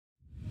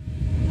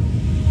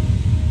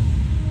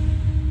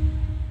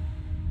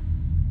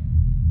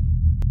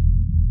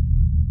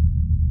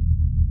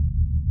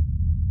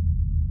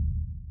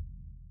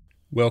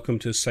Welcome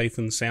to Safe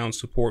and Sound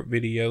support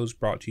videos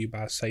brought to you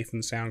by Safe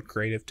and Sound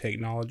Creative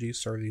Technology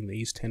serving the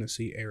East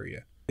Tennessee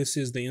area. This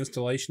is the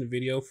installation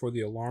video for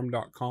the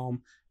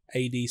Alarm.com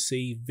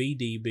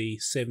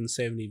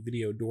ADC-VDB770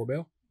 video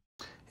doorbell.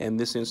 And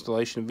this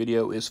installation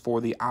video is for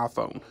the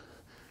iPhone.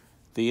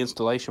 The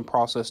installation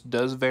process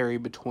does vary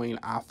between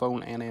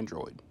iPhone and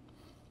Android.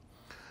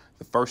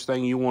 The first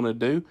thing you want to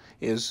do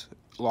is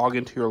log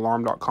into your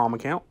Alarm.com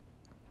account.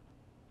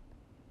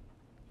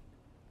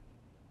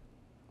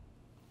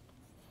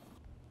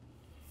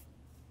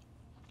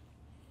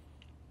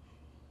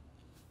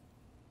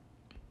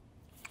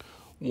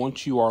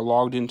 Once you are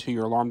logged into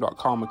your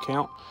Alarm.com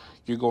account,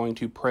 you're going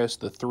to press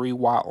the three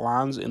white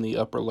lines in the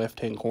upper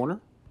left-hand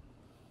corner.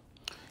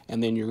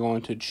 And then you're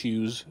going to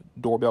choose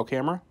Doorbell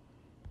Camera.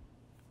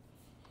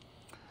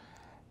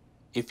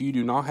 If you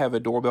do not have a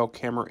doorbell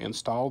camera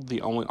installed, the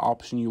only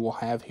option you will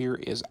have here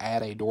is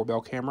add a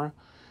doorbell camera.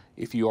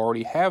 If you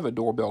already have a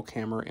doorbell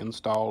camera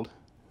installed,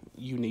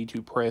 you need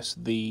to press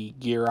the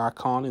gear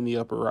icon in the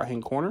upper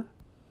right-hand corner.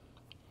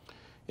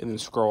 And then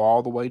scroll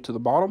all the way to the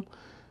bottom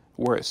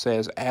where it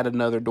says add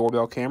another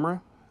doorbell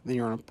camera. Then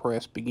you're going to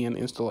press begin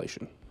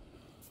installation.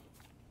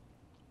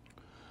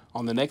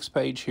 On the next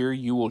page here,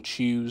 you will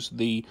choose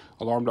the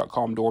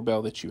Alarm.com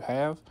doorbell that you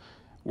have,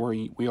 where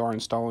we are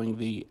installing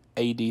the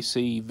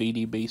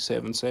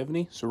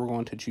ADC-VDB770, so we're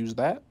going to choose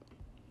that.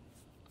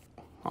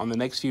 On the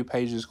next few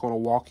pages, it's going to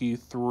walk you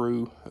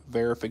through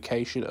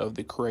verification of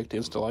the correct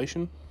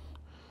installation.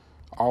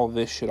 All of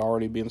this should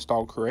already be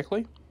installed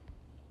correctly.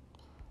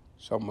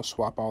 So I'm going to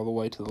swipe all the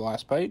way to the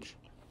last page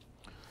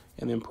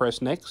and then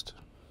press next.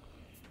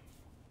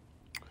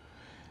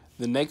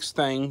 The next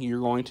thing you're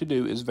going to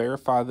do is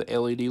verify the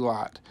LED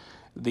light.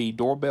 The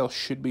doorbell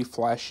should be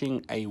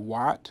flashing a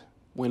white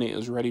when it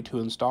is ready to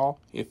install.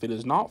 If it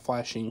is not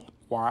flashing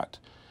white,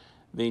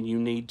 then you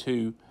need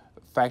to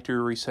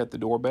factory reset the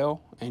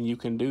doorbell, and you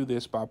can do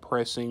this by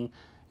pressing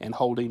and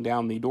holding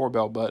down the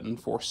doorbell button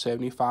for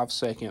 75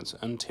 seconds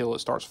until it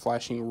starts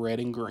flashing red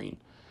and green.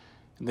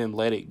 And then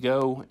let it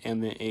go,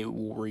 and then it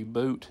will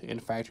reboot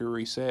and factory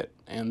reset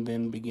and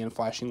then begin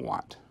flashing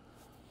white.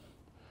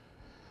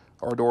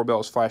 Our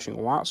doorbell is flashing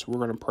white, so we're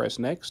going to press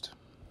next.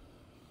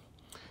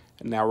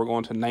 And now we're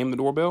going to name the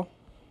doorbell.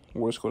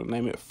 We're just going to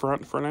name it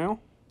Front for now,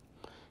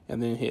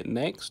 and then hit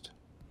next.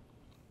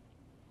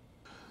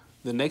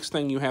 The next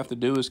thing you have to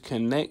do is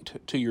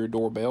connect to your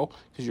doorbell,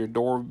 because your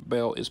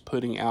doorbell is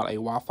putting out a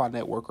Wi-Fi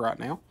network right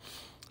now.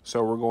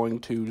 So we're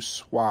going to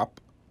swipe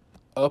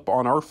up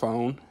on our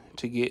phone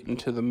to get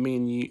into the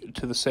menu,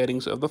 to the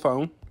settings of the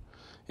phone,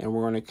 and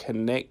we're going to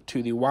connect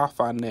to the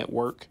Wi-Fi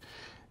network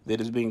that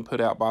is being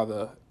put out by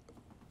the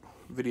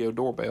video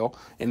doorbell,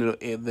 and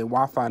the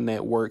Wi-Fi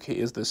network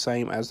is the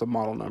same as the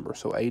model number,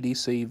 so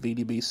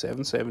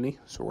ADC-VDB770.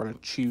 So we're going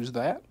to choose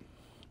that,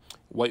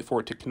 wait for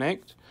it to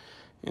connect,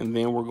 and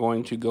then we're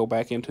going to go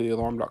back into the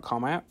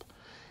Alarm.com app,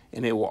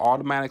 and it will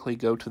automatically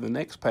go to the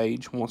next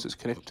page once it's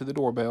connected to the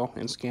doorbell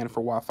and scan for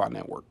Wi-Fi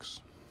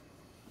networks.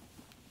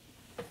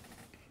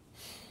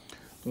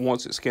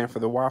 Once it's scanned for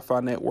the Wi-Fi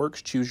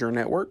networks, choose your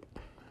network,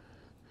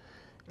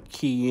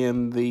 key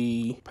in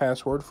the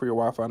password for your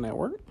Wi-Fi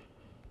network,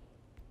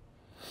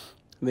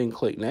 then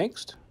click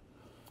next,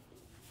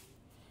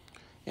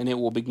 and it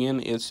will begin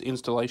its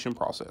installation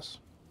process.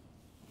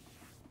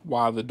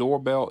 While the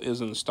doorbell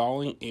is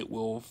installing, it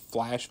will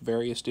flash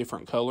various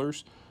different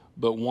colors,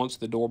 but once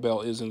the doorbell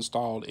is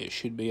installed, it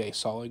should be a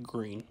solid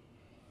green.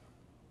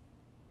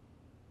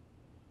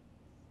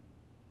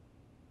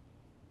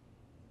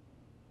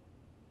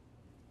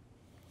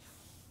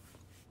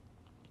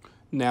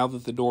 Now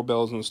that the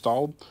doorbell is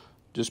installed,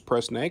 just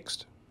press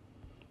next.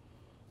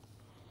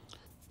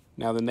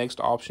 Now the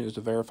next option is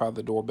to verify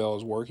the doorbell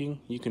is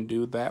working. You can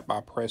do that by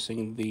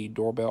pressing the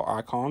doorbell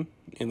icon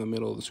in the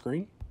middle of the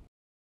screen.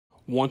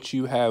 Once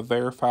you have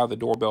verified the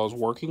doorbell is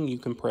working, you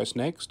can press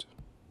next.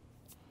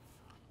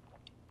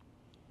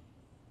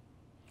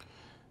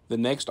 The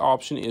next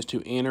option is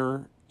to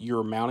enter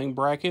your mounting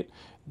bracket.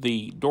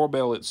 The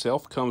doorbell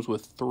itself comes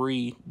with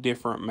 3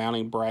 different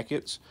mounting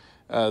brackets.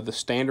 The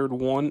standard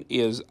one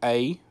is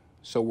A,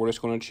 so we're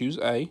just going to choose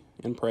A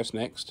and press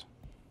next.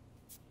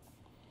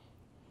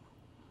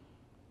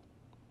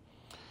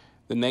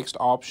 The next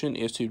option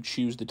is to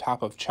choose the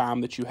type of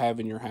chime that you have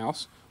in your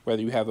house,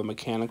 whether you have a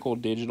mechanical,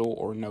 digital,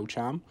 or no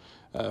chime.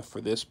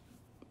 For this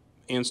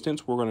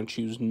instance, we're going to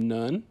choose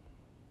none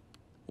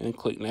and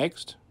click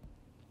next.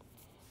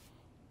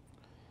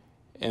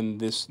 And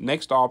this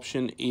next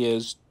option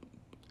is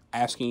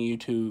asking you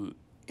to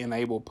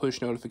enable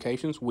push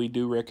notifications. We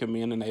do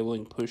recommend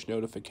enabling push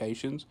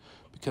notifications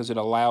because it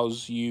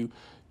allows you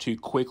to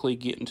quickly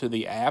get into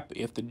the app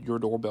if your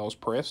doorbell is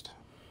pressed.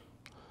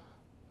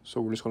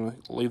 So we're just going to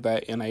leave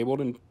that enabled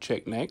and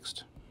check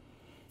next.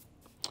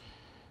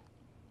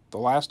 The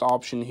last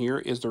option here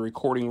is the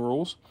recording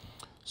rules.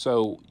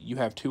 So you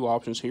have 2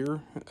 options here,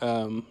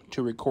 to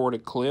record a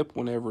clip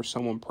whenever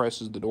someone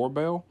presses the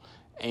doorbell,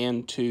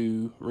 and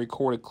to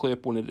record a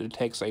clip when it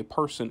detects a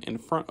person in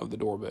front of the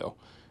doorbell,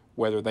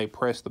 whether they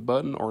press the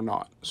button or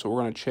not. So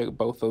we're going to check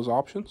both those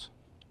options.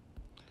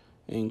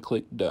 and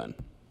click Done.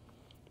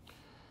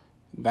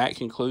 That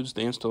concludes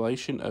the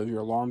installation of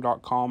your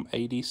Alarm.com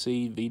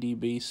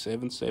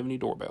ADC-VDB770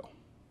 doorbell.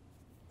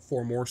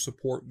 For more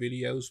support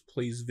videos,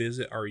 please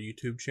visit our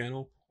YouTube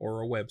channel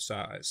or our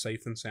website at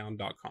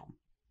safeandsound.com.